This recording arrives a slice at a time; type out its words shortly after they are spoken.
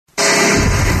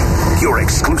your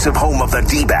exclusive home of the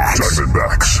D-backs.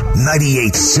 Diamondbacks.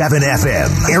 98.7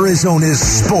 FM, Arizona's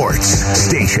sports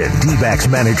station. D-backs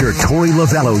manager Torey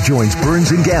Lovello joins Burns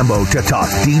and Gambo to talk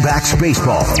D-backs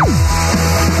baseball.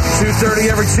 2:30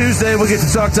 every Tuesday, we'll get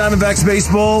to talk Diamondbacks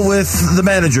baseball with the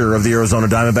manager of the Arizona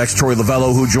Diamondbacks, Torey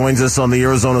Lovello, who joins us on the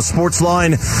Arizona Sports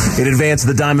Line. In advance,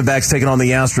 the Diamondbacks taking on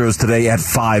the Astros today at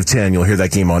 5:10. You'll hear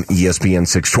that game on ESPN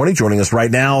 620. Joining us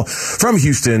right now from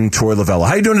Houston, Torey Lovello.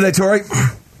 How you doing today,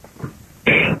 Torey?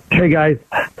 Hey, guys.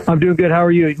 I'm doing good. How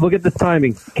are you? Look at this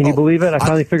timing. Can you believe it? I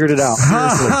finally figured it out.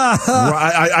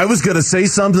 I was going to say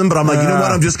something, but I'm like, you know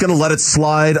what? I'm just going to let it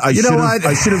slide. I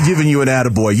should have given you an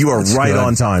attaboy. You are right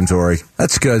on time, Torey.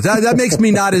 That's good. That makes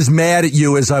me not as mad at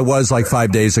you as I was like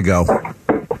 5 days ago.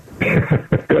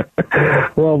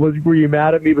 Well, were you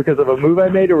mad at me because of a move I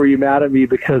made, or were you mad at me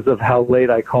because of how late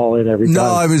I call in every time? No,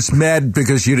 I was mad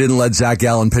because you didn't let Zach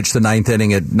Gallen pitch the ninth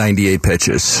inning at 98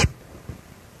 pitches.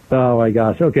 Oh, my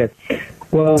gosh. Okay.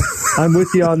 Well, I'm with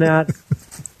you on that.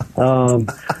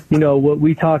 What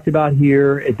we talked about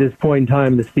here at this point in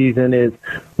time in the season is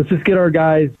let's just get our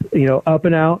guys, up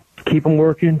and out, keep them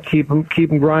working, keep them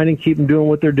grinding, keep them doing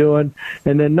what they're doing,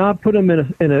 and then not put them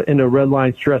in a red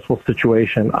line stressful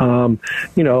situation.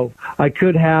 I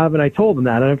could have, and I told him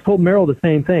that, and I've told Merrill the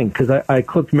same thing because I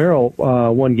clipped Merrill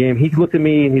one game. He looked at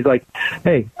me and he's like,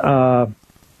 "Hey,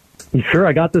 you sure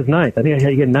I got this ninth? I think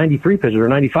I get 93 pitches or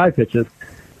 95 pitches."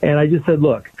 And I just said,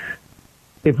 look,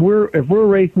 if we're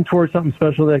racing towards something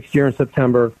special next year in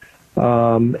September,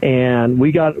 and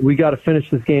we got to finish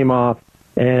this game off,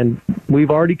 and we've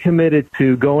already committed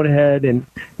to going ahead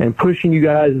and pushing you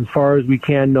guys as far as we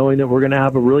can, knowing that we're going to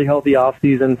have a really healthy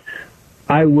offseason,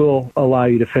 I will allow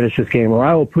you to finish this game, or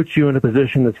I will put you in a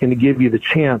position that's going to give you the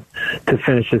chance to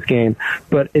finish this game.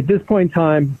 But at this point in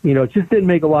time, it just didn't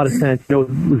make a lot of sense.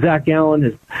 Zach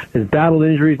Gallen has battled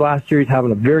injuries last year. He's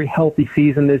having a very healthy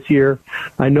season this year.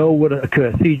 I know what a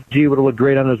CG would have looked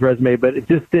great on his resume, but it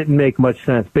just didn't make much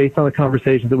sense. Based on the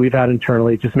conversations that we've had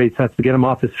internally, it just made sense to get him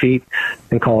off his feet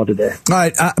and call it a day. All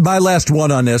right, my last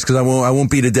one on this, because I won't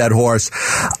beat a dead horse.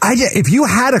 If you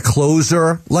had a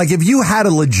closer, like if you had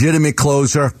a legitimate closer,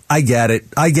 I get it.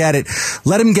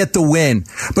 Let him get the win.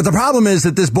 But the problem is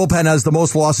that this bullpen has the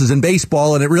most losses in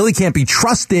baseball, and it really can't be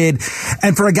trusted.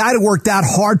 And for a guy to work that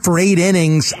hard for 8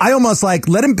 innings, I almost like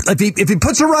let him. If he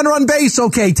puts a runner on base,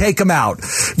 okay, take him out.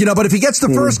 But if he gets the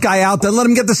first guy out, then let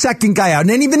him get the second guy out. And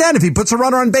then even then, if he puts a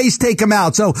runner on base, take him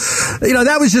out. So,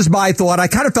 that was just my thought. I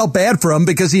kind of felt bad for him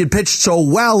because he had pitched so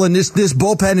well, and this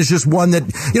bullpen is just one that,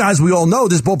 as we all know,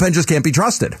 this bullpen just can't be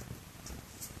trusted.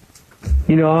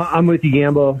 I'm with you,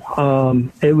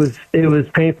 Gambo. It was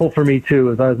painful for me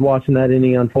too as I was watching that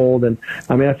inning unfold, and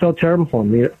I felt terrible for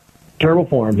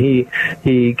him.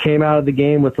 He came out of the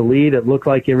game with the lead. It looked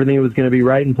like everything was going to be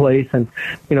right in place, and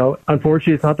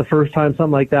unfortunately, it's not the first time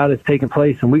something like that has taken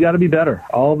place, and we got to be better.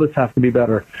 All of us have to be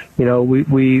better.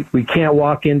 We can't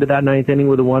walk into that ninth inning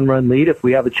with a 1-run lead if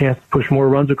we have a chance to push more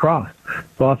runs across.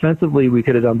 So offensively, we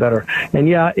could have done better. And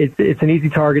yeah, it's an easy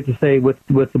target to say with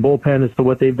the bullpen as to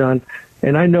what they've done.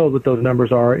 And I know what those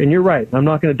numbers are. And you're right. I'm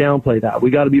not going to downplay that.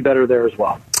 We got to be better there as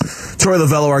well. Torey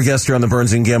Lovello, our guest here on the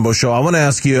Burns and Gambo Show. I want to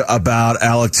ask you about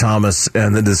Alek Thomas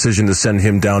and the decision to send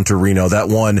him down to Reno. That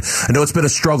one, I know it's been a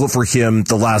struggle for him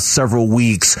the last several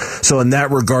weeks. So in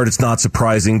that regard, it's not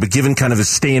surprising. But given kind of his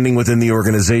standing within the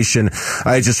organization,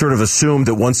 I just sort of assumed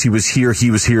that once he was here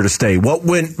to stay. What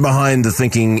went behind the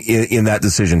thinking in that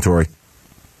decision, Torey?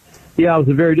 Yeah, it was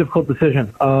a very difficult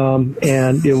decision.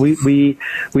 And we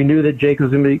knew that Jake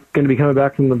was going to be coming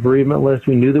back from the bereavement list.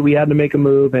 We knew that we had to make a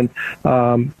move. And,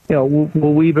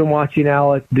 what we've been watching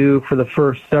Alek do for the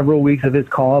first several weeks of his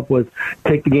call-up was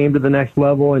take the game to the next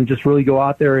level and just really go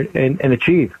out there and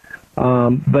achieve.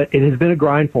 But it has been a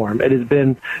grind for him. It has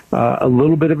been a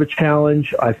little bit of a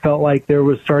challenge. I felt like he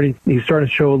was starting to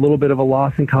show a little bit of a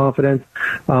loss in confidence.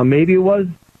 Maybe it was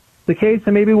the case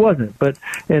and maybe it wasn't, but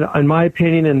in my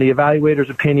opinion and the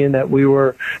evaluator's opinion that we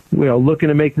were looking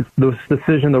to make this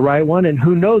decision the right one, and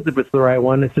who knows if it's the right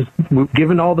one. It's just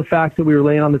given all the facts that we were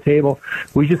laying on the table,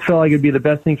 we just felt like it'd be the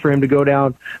best thing for him to go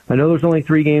down. I know there's only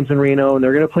 3 games in Reno, and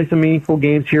they're going to play some meaningful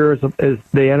games here as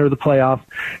they enter the playoffs.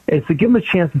 It's to give him a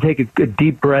chance to take a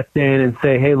deep breath in and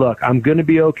say, hey, look, I'm going to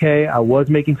be okay. I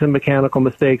was making some mechanical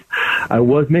mistakes. I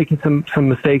was making some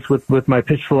mistakes with my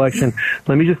pitch selection.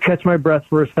 Let me just catch my breath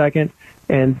for a second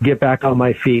and get back on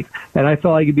my feet. And I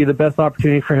felt like it'd be the best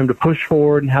opportunity for him to push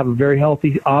forward and have a very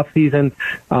healthy offseason,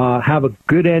 have a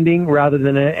good ending rather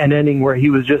than an ending where he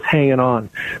was just hanging on.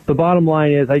 The bottom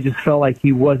line is I just felt like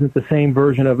he wasn't the same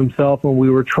version of himself when we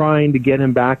were trying to get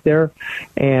him back there.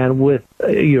 And with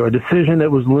a decision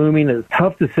that was looming, a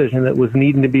tough decision that was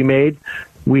needing to be made,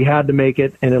 we had to make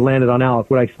it, and it landed on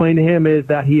Alec. What I explained to him is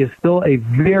that he is still a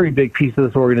very big piece of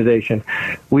this organization.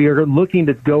 We are looking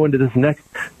to go into this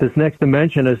next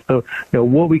dimension as to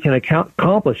what we can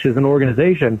accomplish as an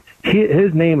organization.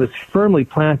 His name is firmly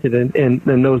planted in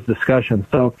those discussions.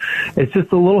 So it's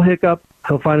just a little hiccup.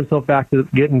 He'll find himself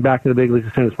getting back to the big leagues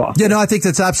as soon as possible. Yeah, no, I think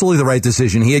that's absolutely the right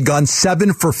decision. He had gone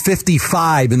 7 for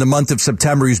 55 in the month of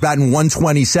September. He was batting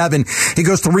 127. He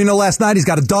goes to Reno last night. He's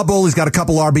got a double. He's got a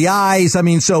couple RBIs. I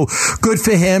mean, so good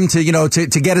for him to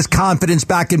get his confidence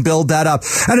back and build that up.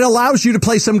 And it allows you to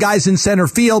play some guys in center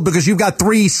field because you've got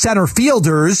 3 center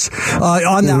fielders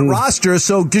on that roster.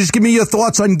 So just give me your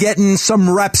thoughts on getting some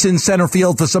reps in center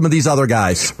field for some of these other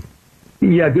guys.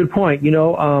 Yeah, good point.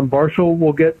 Barshall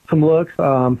will get some looks.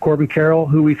 Corbin Carroll,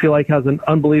 who we feel like has an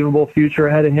unbelievable future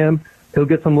ahead of him, he'll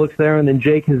get some looks there. And then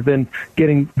Jake has been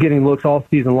getting looks all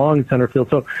season long in center field.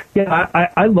 So, yeah,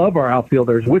 I love our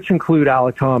outfielders, which include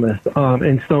Alec Thomas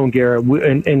and Stone Garrett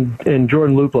and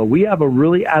Jordan Luplow. We have a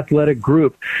really athletic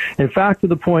group. In fact, to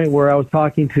the point where I was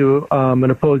talking to an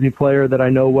opposing player that I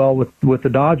know well with the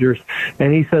Dodgers,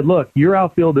 and he said, look, your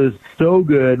outfield is so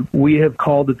good, we have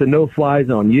called it the no-fly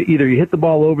zone. Either you hit the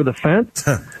ball over the fence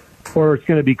or it's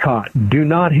going to be caught. Do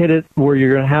not hit it where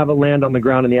you're going to have it land on the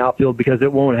ground in the outfield because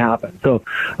it won't happen. So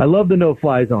I love the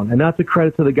no-fly zone, and that's a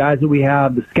credit to the guys that we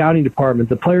have, the scouting department,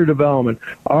 the player development.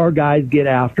 Our guys get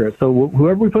after it. So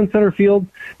whoever we put in center field,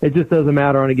 it just doesn't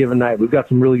matter on a given night. We've got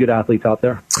some really good athletes out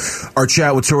there. Our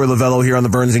chat with Torey Lovullo here on the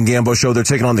Burns and Gambo Show. They're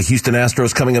taking on the Houston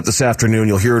Astros coming up this afternoon.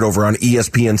 You'll hear it over on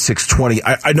ESPN 620.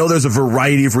 I know there's a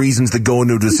variety of reasons that go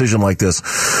into a decision like this.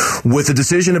 With the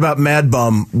decision about Mad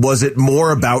Bum, was it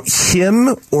more about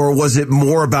him or was it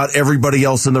more about everybody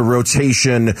else in the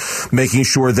rotation making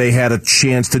sure they had a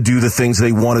chance to do the things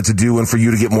they wanted to do and for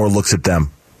you to get more looks at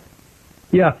them?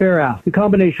 Yeah, fair ask. A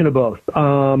combination of both.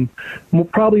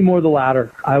 Probably more the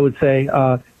latter, I would say.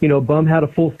 Bum had a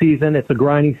full season. It's a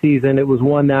grinding season. It was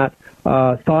one that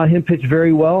saw him pitch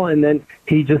very well, and then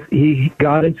he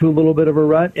got into a little bit of a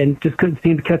rut and just couldn't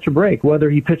seem to catch a break, whether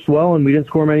he pitched well and we didn't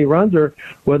score many runs or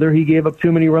whether he gave up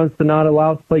too many runs to not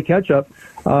allow us to play catch-up.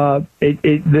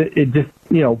 It just,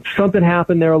 something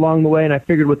happened there along the way, and I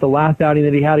figured with the last outing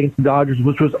that he had against the Dodgers,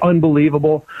 which was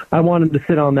unbelievable, I want him to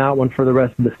sit on that one for the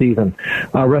rest of the season,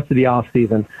 rest of the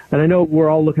offseason. And I know we're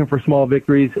all looking for small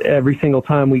victories every single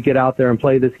time we get out there and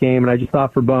play this game, and I just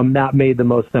thought for Bum that made the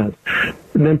most sense.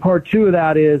 And then part two of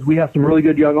that is we have some really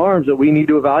good young arms that we need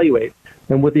to evaluate.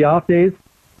 And with the off days,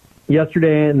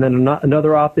 yesterday and then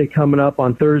another off day coming up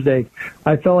on Thursday,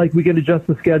 I felt like we could adjust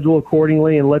the schedule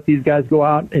accordingly and let these guys go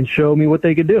out and show me what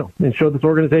they could do and show this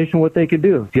organization what they could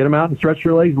do. Get them out and stretch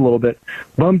their legs a little bit.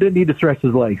 Bum didn't need to stretch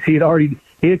his legs. He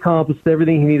accomplished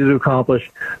everything he needed to accomplish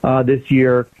this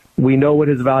year. We know what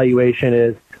his evaluation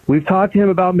is. We've talked to him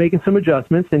about making some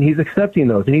adjustments, and he's accepting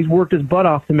those. And he's worked his butt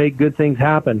off to make good things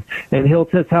happen. And he'll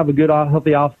just have a good,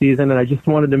 healthy offseason. And I just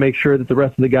wanted to make sure that the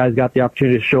rest of the guys got the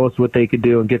opportunity to show us what they could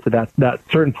do and get to that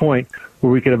certain point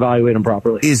where we could evaluate them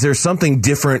properly. Is there something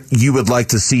different you would like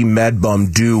to see Mad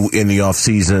Bum do in the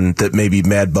offseason that maybe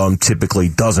Mad Bum typically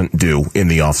doesn't do in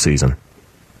the offseason?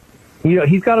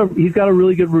 He's got a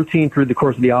really good routine through the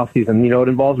course of the offseason. It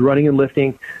involves running and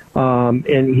lifting,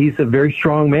 and he's a very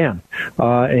strong man.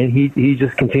 And he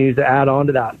just continues to add on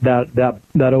to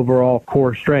that overall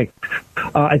core strength.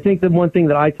 I think the one thing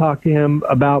that I talked to him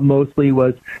about mostly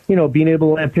was, being able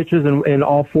to land pitches in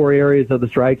all four areas of the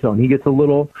strike zone. He gets a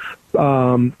little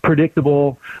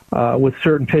predictable with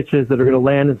certain pitches that are going to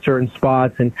land in certain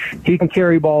spots, and he can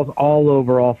carry balls all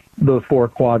over all the four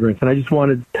quadrants. And I just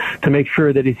wanted to make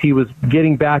sure that as he was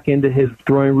getting back into his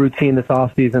throwing routine this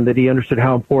offseason, that he understood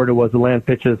how important it was to land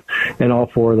pitches in all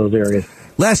four of those areas.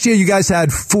 Last year, you guys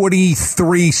had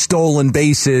 43 stolen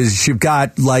bases. You've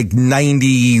got like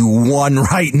 91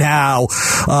 right now.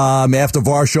 After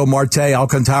Varsho, Marte,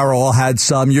 Alcantara all had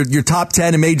some. You're top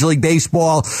 10 in Major League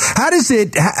Baseball. How does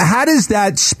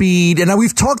that speed? And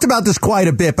we've talked about this quite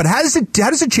a bit, but how does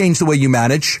it change the way you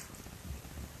manage?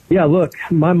 Yeah, look,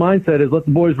 my mindset is let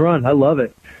the boys run. I love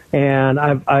it. And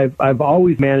I've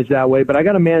always managed that way, but I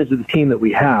got to manage the team that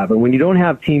we have. And when you don't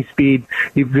have team speed,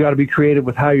 you've got to be creative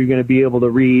with how you're going to be able to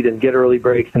read and get early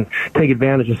breaks and take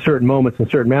advantage of certain moments and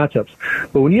certain matchups.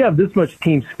 But when you have this much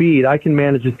team speed, I can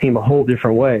manage this team a whole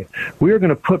different way. We are going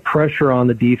to put pressure on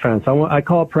the defense. I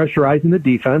call it pressurizing the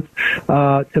defense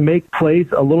to make plays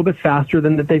a little bit faster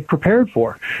than that they've prepared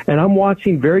for. And I'm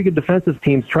watching very good defensive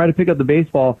teams try to pick up the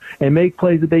baseball and make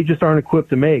plays that they just aren't equipped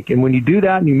to make. And when you do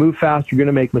that and you move fast, you're going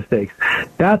to make mistakes.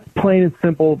 That's plain and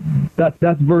simple.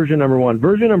 That's version number one.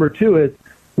 Version number two is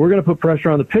we're going to put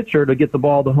pressure on the pitcher to get the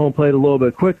ball to home plate a little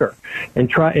bit quicker and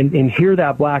try and hear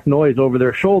that black noise over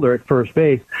their shoulder at first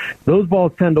base. Those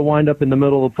balls tend to wind up in the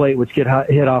middle of the plate, which get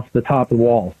hit off the top of the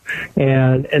walls.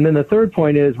 And then the third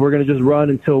point is we're going to just run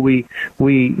until we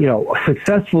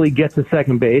successfully get to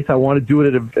second base. I want to do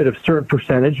it at a certain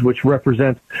percentage, which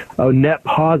represents a net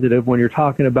positive when you're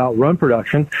talking about run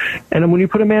production. And then when you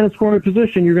put a man in scoring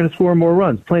position, you're going to score more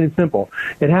runs, plain and simple.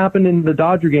 It happened in the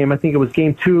Dodger game. I think it was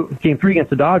game 3 against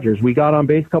the Dodgers. We got on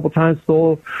base a couple times,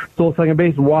 stole second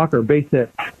base, Walker, base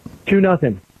hit,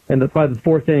 2-0. And by the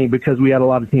fourth inning because we had a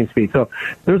lot of team speed. So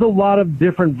there's a lot of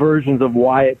different versions of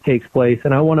why it takes place,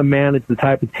 and I want to manage the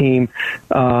type of team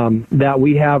that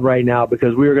we have right now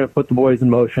because we are going to put the boys in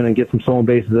motion and get some stolen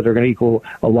bases that are going to equal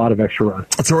a lot of extra runs.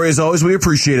 Torey, as always, we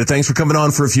appreciate it. Thanks for coming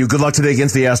on for a few. Good luck today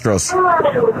against the Astros.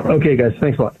 Okay, guys.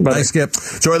 Thanks a lot. Bye. Thanks, Skip.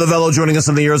 Torey Lovullo joining us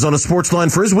on the Arizona Sports Line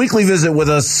for his weekly visit with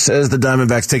us as the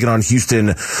Diamondbacks take it on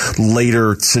Houston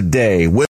later today.